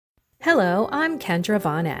Hello, I'm Kendra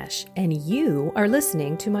Von Esch, and you are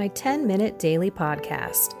listening to my 10-minute daily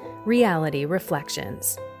podcast, Reality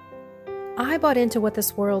Reflections. I bought into what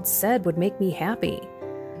this world said would make me happy.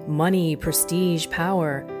 Money, prestige,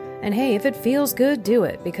 power. And hey, if it feels good, do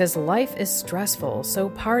it, because life is stressful, so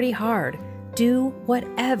party hard. Do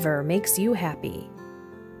whatever makes you happy.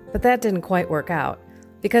 But that didn't quite work out,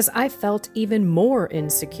 because I felt even more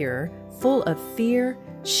insecure, full of fear,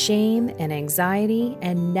 shame, and anxiety,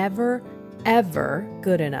 and never, ever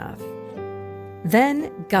good enough.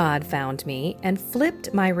 Then God found me and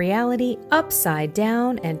flipped my reality upside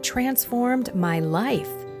down and transformed my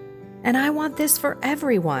life. And I want this for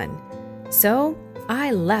everyone. So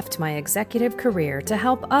I left my executive career to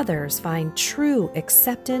help others find true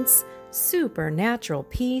acceptance, supernatural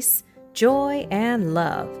peace, joy, and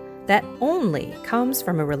love that only comes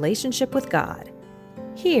from a relationship with God.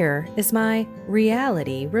 Here is my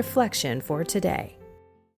reality reflection for today.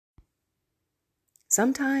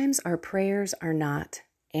 Sometimes our prayers are not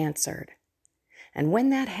answered. And when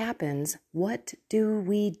that happens, what do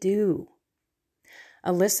we do?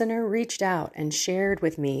 A listener reached out and shared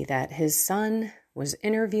with me that his son was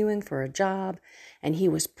interviewing for a job and he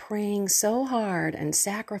was praying so hard and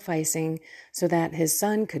sacrificing so that his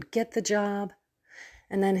son could get the job.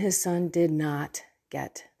 And then his son did not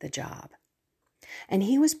get the job. And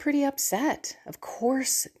he was pretty upset, of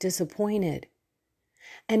course, disappointed,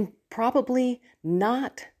 and probably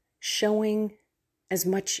not showing as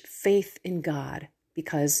much faith in God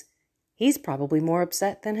because he's probably more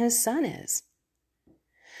upset than his son is.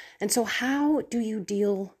 And so how do you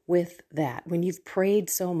deal with that when you've prayed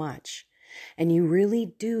so much and you really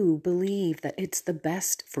do believe that it's the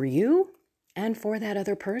best for you and for that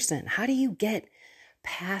other person? How do you get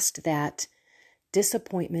past that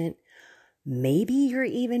disappointment? Maybe you're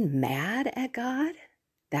even mad at God.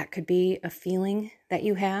 That could be a feeling that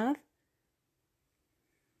you have.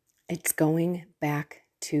 It's going back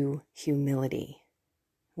to humility.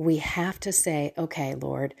 We have to say, okay,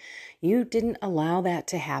 Lord, you didn't allow that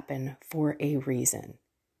to happen for a reason.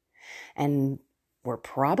 And we're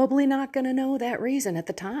probably not going to know that reason at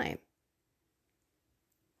the time.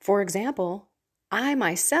 For example, I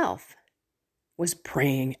myself was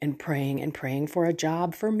praying and praying and praying for a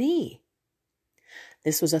job for me.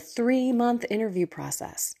 This was a 3-month interview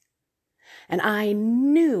process. And I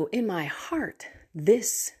knew in my heart,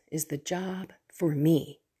 this is the job for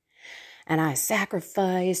me. And I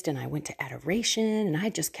sacrificed and I went to adoration and I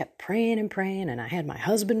just kept praying and praying and I had my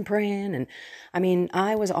husband praying. And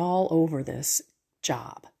I was all over this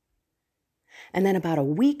job. And then about a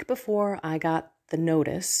week before I got the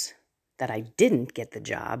notice that I didn't get the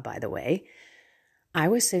job, by the way, I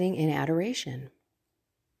was sitting in adoration.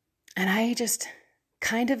 And I just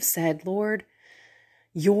kind of said, Lord,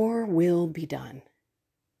 your will be done.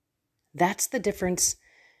 That's the difference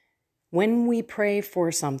when we pray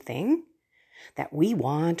for something that we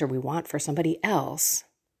want or we want for somebody else.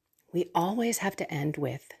 We always have to end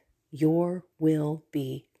with, your will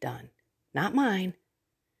be done, not mine.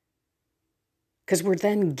 Because we're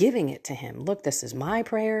then giving it to him. Look, this is my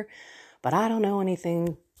prayer, but I don't know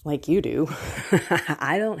anything like you do.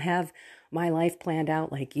 I don't have my life planned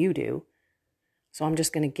out like you do. So I'm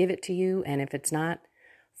just going to give it to you. And if it's not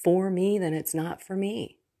for me, then it's not for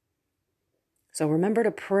me. So remember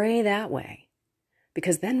to pray that way.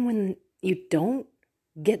 Because then when you don't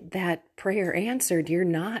get that prayer answered, you're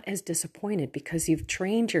not as disappointed because you've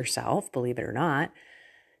trained yourself, believe it or not,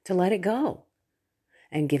 to let it go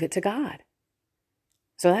and give it to God.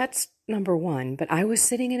 So that's number one. But I was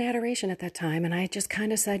sitting in adoration at that time and I just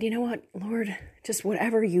kind of said, you know what, Lord, just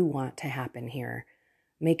whatever you want to happen here,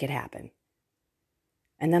 make it happen.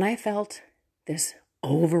 And then I felt this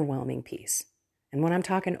overwhelming peace. And when I'm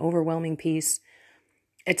talking overwhelming peace,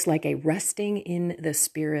 it's like a resting in the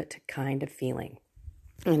spirit kind of feeling.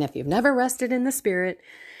 And if you've never rested in the spirit,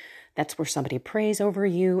 that's where somebody prays over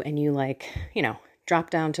you and you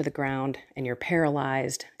drop down to the ground and you're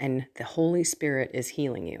paralyzed and the Holy Spirit is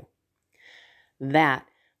healing you. That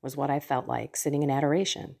was what I felt like sitting in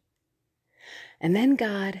adoration. And then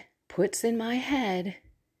God puts in my head,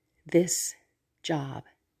 this job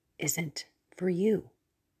isn't for you.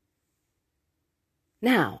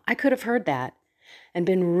 Now, I could have heard that and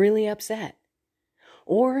been really upset.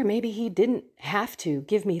 Or maybe he didn't have to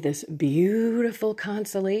give me this beautiful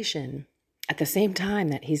consolation at the same time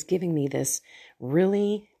that he's giving me this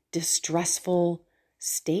really distressful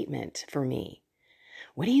statement for me.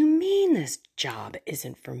 What do you mean this job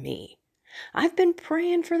isn't for me? I've been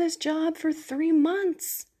praying for this job for 3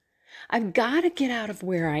 months. I've got to get out of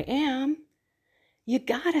where I am. You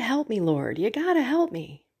got to help me, Lord. You got to help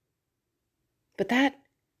me. But that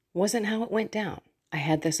wasn't how it went down. I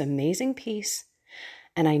had this amazing peace,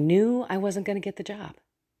 and I knew I wasn't going to get the job.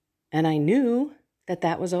 And I knew that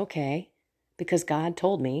that was okay because God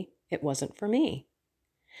told me it wasn't for me.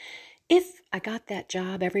 If I got that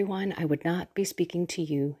job, everyone, I would not be speaking to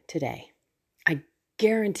you today. I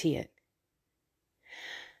guarantee it.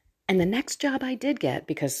 And the next job I did get,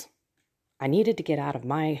 because I needed to get out of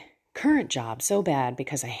my current job so bad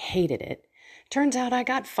because I hated it, turns out I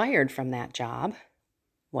got fired from that job,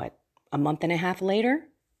 a month and a half later?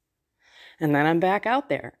 And then I'm back out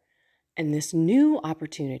there. And this new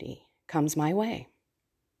opportunity comes my way.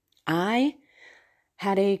 I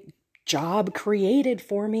had a job created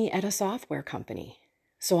for me at a software company.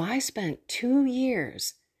 So I spent 2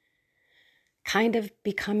 years kind of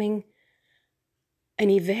becoming an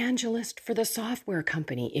evangelist for the software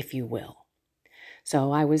company, if you will.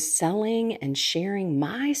 So I was selling and sharing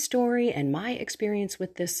my story and my experience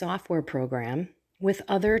with this software program with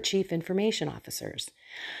other chief information officers.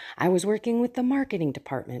 I was working with the marketing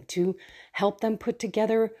department to help them put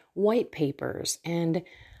together white papers, and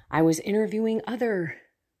I was interviewing other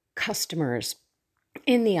customers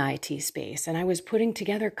in the IT space, and I was putting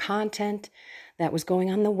together content that was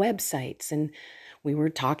going on the websites, and we were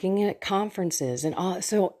talking at conferences and all.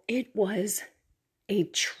 So it was a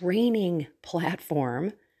training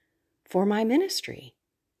platform for my ministry.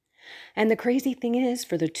 And the crazy thing is,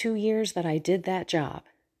 for the 2 years that I did that job,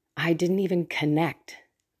 I didn't even connect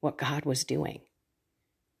what God was doing.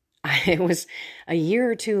 It was a year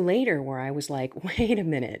or two later where I was like, wait a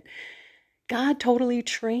minute, God totally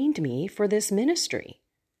trained me for this ministry.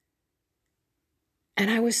 And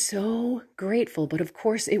I was so grateful. But of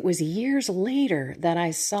course, it was years later that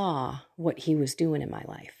I saw what he was doing in my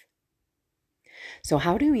life. So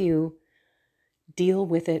how do you deal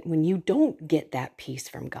with it when you don't get that peace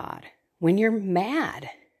from God? When you're mad,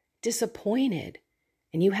 disappointed,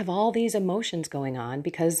 and you have all these emotions going on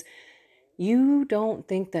because you don't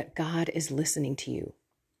think that God is listening to you,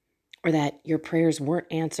 or that your prayers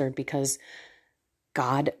weren't answered because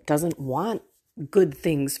God doesn't want good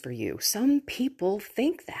things for you. Some people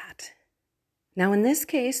think that. Now, in this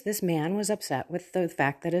case, this man was upset with the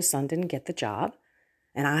fact that his son didn't get the job.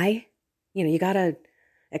 And you got to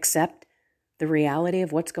accept the reality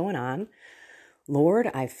of what's going on. Lord,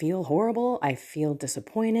 I feel horrible. I feel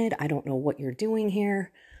disappointed. I don't know what you're doing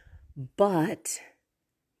here, but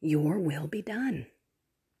your will be done.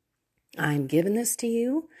 I'm giving this to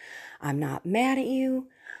you. I'm not mad at you.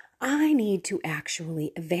 I need to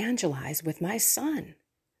actually evangelize with my son.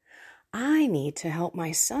 I need to help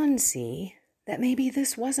my son see that maybe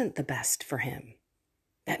this wasn't the best for him,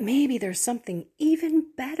 that maybe there's something even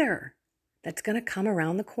better that's going to come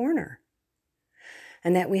around the corner,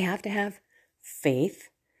 and that we have to have faith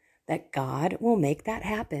that God will make that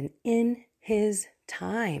happen in his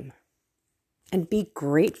time. And be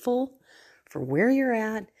grateful for where you're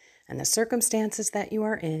at and the circumstances that you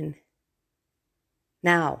are in.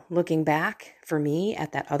 Now, looking back for me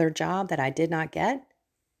at that other job that I did not get,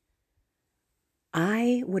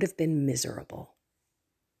 I would have been miserable.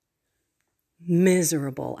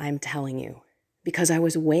 Miserable, I'm telling you, because I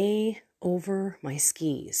was way over my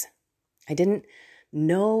skis. I didn't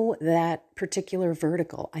know that particular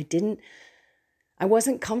vertical. I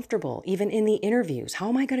wasn't comfortable even in the interviews. How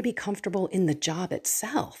am I going to be comfortable in the job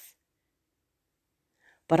itself?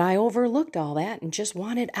 But I overlooked all that and just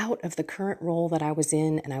wanted out of the current role that I was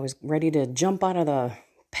in, and I was ready to jump out of the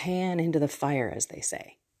pan into the fire, as they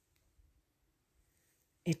say.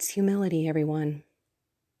 It's humility, everyone.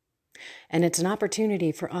 And it's an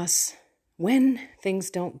opportunity for us, when things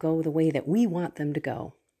don't go the way that we want them to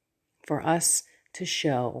go, for us to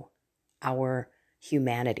show our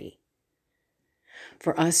humanity,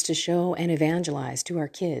 for us to show and evangelize to our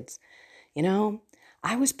kids.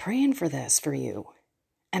 I was praying for this for you,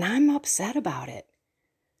 and I'm upset about it.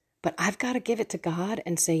 But I've got to give it to God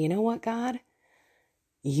and say, you know what, God?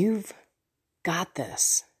 You've got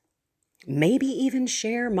this. Maybe even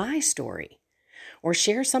share my story, or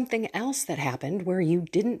share something else that happened where you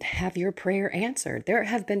didn't have your prayer answered. There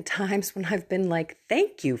have been times when I've been like,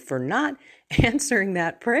 thank you for not answering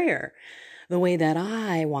that prayer the way that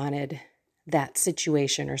I wanted that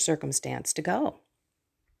situation or circumstance to go.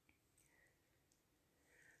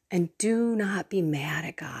 And do not be mad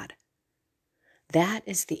at God. That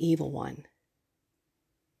is the evil one.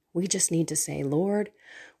 We just need to say, Lord,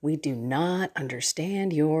 we do not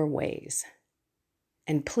understand your ways.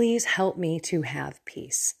 And please help me to have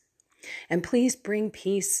peace. And please bring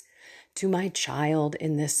peace to my child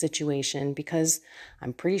in this situation, because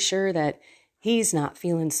I'm pretty sure that he's not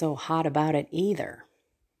feeling so hot about it either.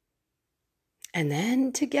 And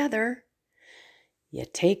then together, You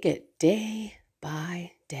take it day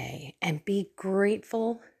by day and be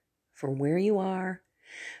grateful for where you are.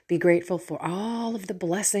 Be grateful for all of the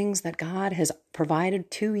blessings that God has provided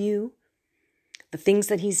to you, the things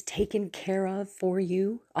that He's taken care of for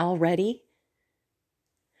you already.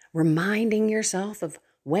 Reminding yourself of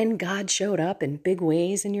when God showed up in big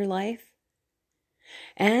ways in your life.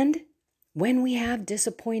 And when we have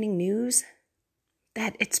disappointing news,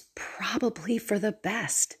 that it's probably for the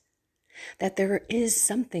best. That there is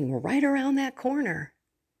something right around that corner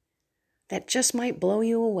that just might blow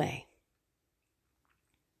you away.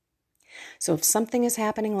 So if something is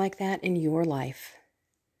happening like that in your life,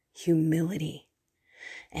 humility.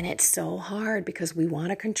 And it's so hard because we want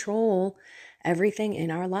to control everything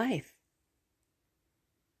in our life.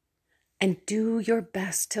 And do your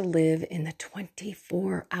best to live in the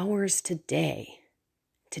 24 hours today.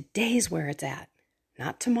 Today's where it's at,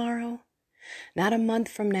 not tomorrow, not a month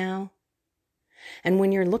from now. And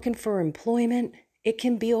when you're looking for employment, it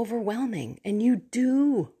can be overwhelming, and you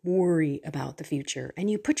do worry about the future, and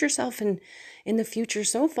you put yourself in the future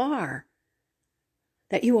so far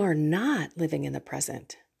that you are not living in the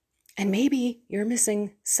present. And maybe you're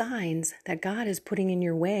missing signs that God is putting in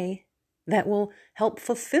your way that will help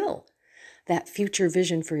fulfill that future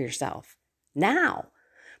vision for yourself now.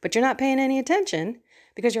 But you're not paying any attention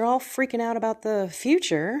because you're all freaking out about the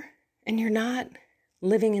future and you're not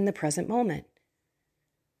living in the present moment.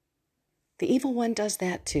 The evil one does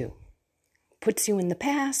that too. Puts you in the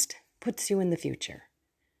past, puts you in the future.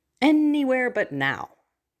 Anywhere but now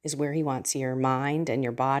is where he wants your mind and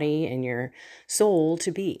your body and your soul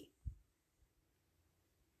to be.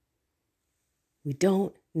 We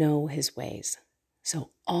don't know his ways. So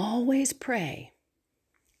always pray,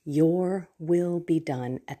 your will be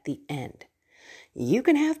done at the end. You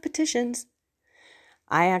can have petitions.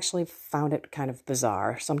 I actually found it kind of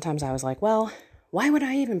bizarre. Sometimes I was like, well, why would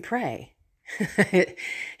I even pray?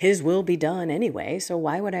 His will be done anyway, so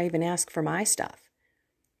why would I even ask for my stuff?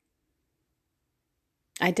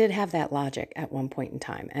 I did have that logic at one point in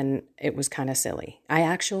time, and it was kind of silly. I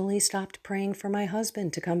actually stopped praying for my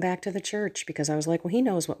husband to come back to the church because I was like, well, he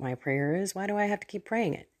knows what my prayer is. Why do I have to keep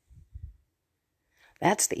praying it?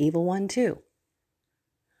 That's the evil one too.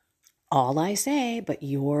 All I say, but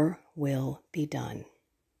your will be done.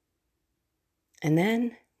 And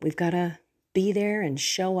then we've got to be there and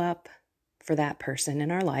show up for that person in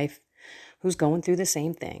our life who's going through the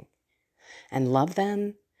same thing, and love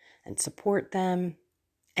them and support them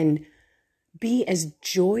and be as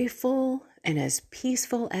joyful and as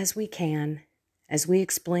peaceful as we can as we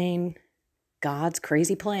explain God's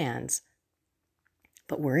crazy plans.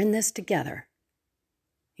 But we're in this together,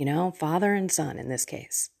 father and son in this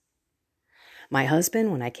case. My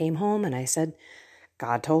husband, when I came home and I said,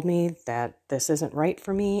 God told me that this isn't right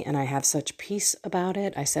for me and I have such peace about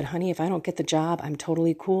it. I said, honey, if I don't get the job, I'm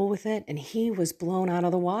totally cool with it. And he was blown out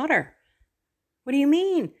of the water. What do you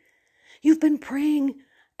mean? You've been praying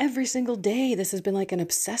every single day. This has been like an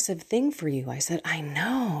obsessive thing for you. I said, I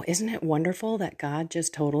know. Isn't it wonderful that God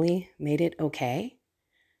just totally made it okay?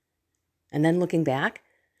 And then looking back,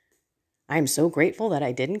 I'm so grateful that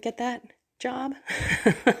I didn't get that job.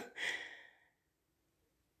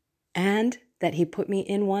 And that he put me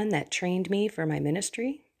in one that trained me for my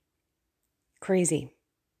ministry. Crazy.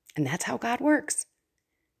 And that's how God works.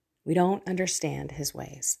 We don't understand his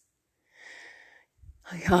ways.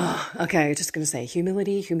 Okay, I'm just going to say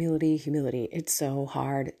humility, humility, humility. It's so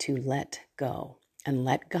hard to let go and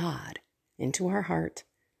let God into our heart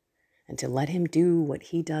and to let him do what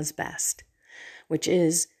he does best, which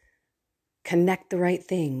is connect the right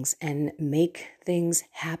things and make things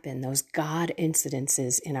happen, those God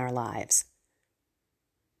incidences in our lives.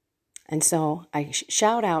 And so I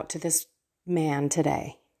shout out to this man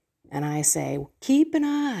today, and I say, keep an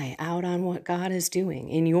eye out on what God is doing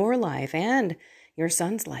in your life and your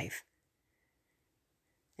son's life,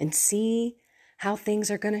 and see how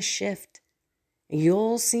things are going to shift.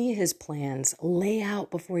 You'll see his plans lay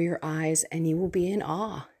out before your eyes, and you will be in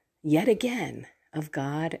awe yet again of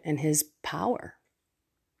God and his power.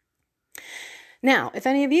 Now, if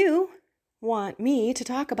any of you want me to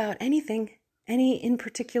talk about anything, any in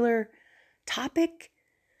particular topic,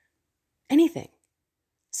 anything,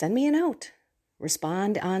 send me a note.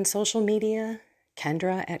 Respond on social media.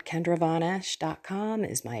 Kendra@KendraVonEsch.com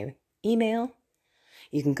is my email.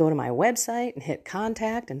 You can go to my website and hit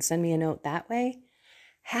contact and send me a note that way.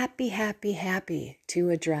 Happy to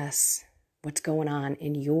address what's going on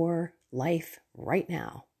in your life right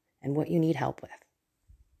now and what you need help with.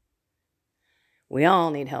 We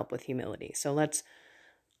all need help with humility. So let's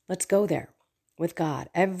go there. with God.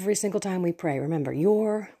 Every single time we pray, remember,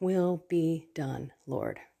 your will be done,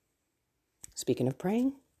 Lord. Speaking of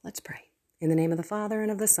praying, let's pray. In the name of the Father, and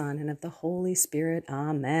of the Son, and of the Holy Spirit.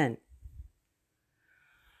 Amen.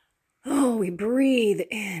 Oh, we breathe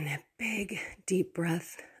in a big, deep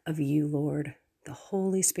breath of you, Lord, the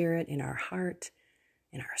Holy Spirit in our heart,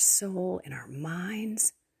 in our soul, in our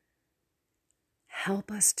minds.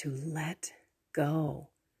 Help us to let go.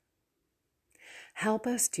 Help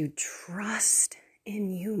us to trust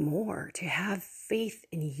in you more, to have faith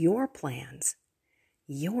in your plans,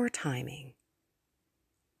 your timing.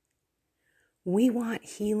 We want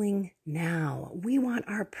healing now. We want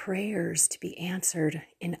our prayers to be answered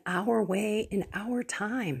in our way, in our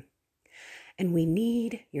time. And we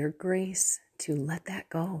need your grace to let that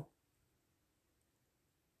go.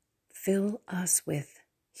 Fill us with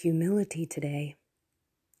humility today.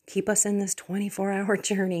 Keep us in this 24-hour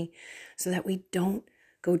journey so that we don't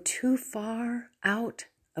go too far out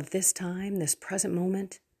of this time, this present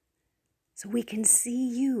moment, so we can see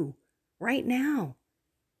you right now.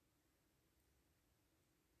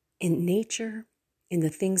 In nature, in the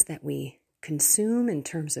things that we consume in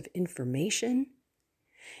terms of information,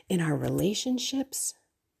 in our relationships,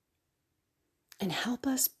 and help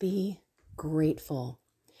us be grateful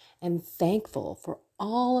and thankful for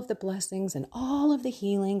all of the blessings and all of the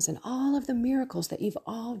healings and all of the miracles that you've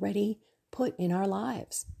already put in our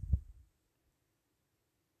lives.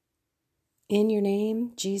 In your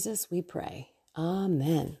name, Jesus, we pray.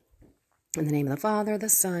 Amen. In the name of the Father, the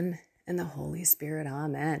Son, and the Holy Spirit.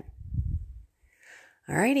 Amen.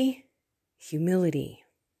 Alrighty, humility.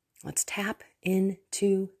 Let's tap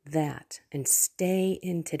into that and stay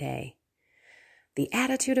in today. The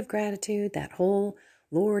attitude of gratitude, that whole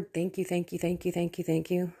Lord, thank you, thank you, thank you, thank you,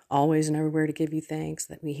 thank you. Always and everywhere to give you thanks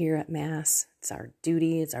that we hear at Mass. It's our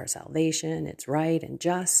duty, it's our salvation, it's right and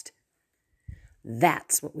just.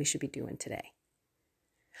 That's what we should be doing today.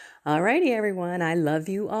 Alrighty, everyone. I love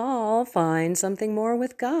you all. Find something more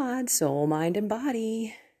with God, soul, mind, and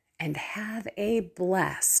body. And have a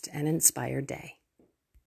blessed and inspired day.